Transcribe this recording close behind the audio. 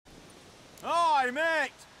Aye, mate!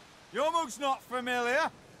 Your mug's not familiar.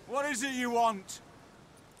 What is it you want?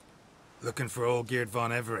 Looking for old Geert von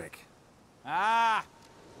Everec. Ah!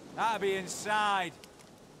 That'll be inside.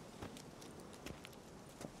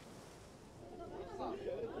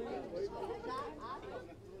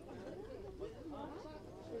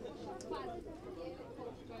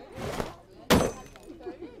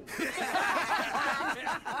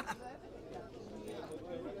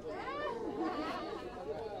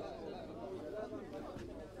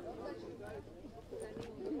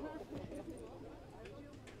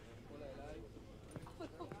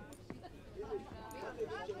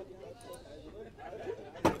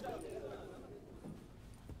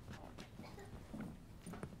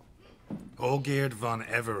 Olgierd von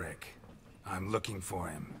Everec. I'm looking for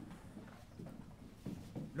him.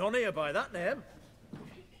 None here by that name.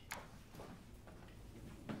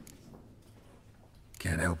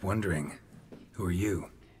 Can't help wondering. Who are you?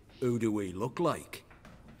 Who do we look like?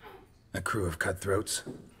 A crew of cutthroats?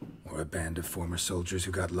 Or a band of former soldiers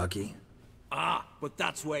who got lucky? Ah, but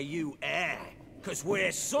that's where you err. 'Cause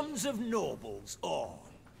we're sons of nobles, all.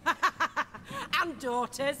 And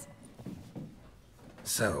daughters.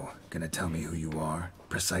 So, gonna tell me who you are,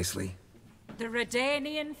 precisely? The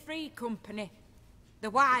Redanian Free Company. The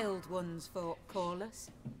Wild Ones, folk call us.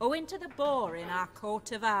 Owing to the boar in our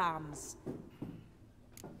coat of arms.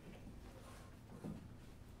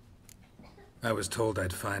 I was told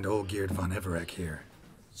I'd find Olgierd von Everec here.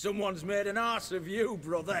 Someone's made an arse of you,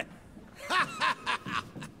 brother.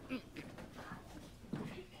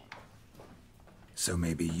 So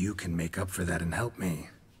maybe you can make up for that and help me,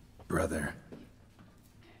 brother.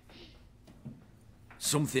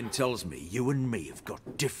 Something tells me you and me have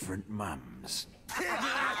got different mums.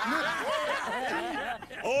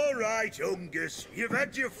 All right, Ungus, you've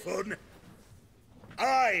had your fun.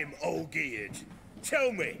 I'm Olgierd.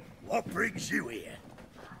 Tell me, what brings you here?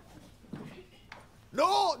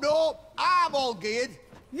 No, I'm all geared.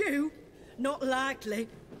 You? Not likely.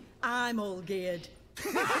 I'm all geared.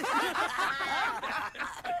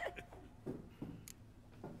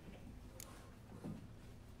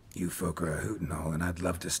 You folk are a hoot and all, and I'd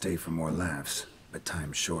love to stay for more laughs, but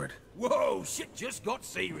time's short. Whoa, shit just got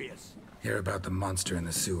serious. Hear about the monster in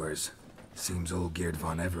the sewers. Seems Olgierd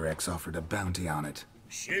von Everec's offered a bounty on it.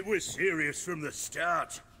 Shit was serious from the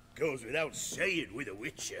start. Goes without saying with a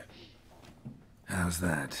Witcher. How's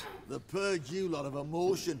that? They purge you lot of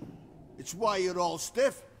emotion. It's why you're all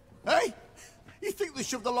stiff. Hey? You think they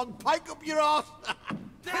shoved a long pike up your arse?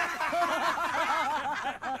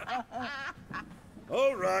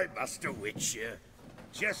 All right, Master Witcher.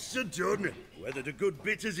 Jests are done. Whether the good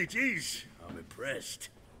bit as it is, I'm impressed.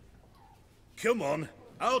 Come on,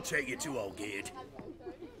 I'll take you to Olgierd.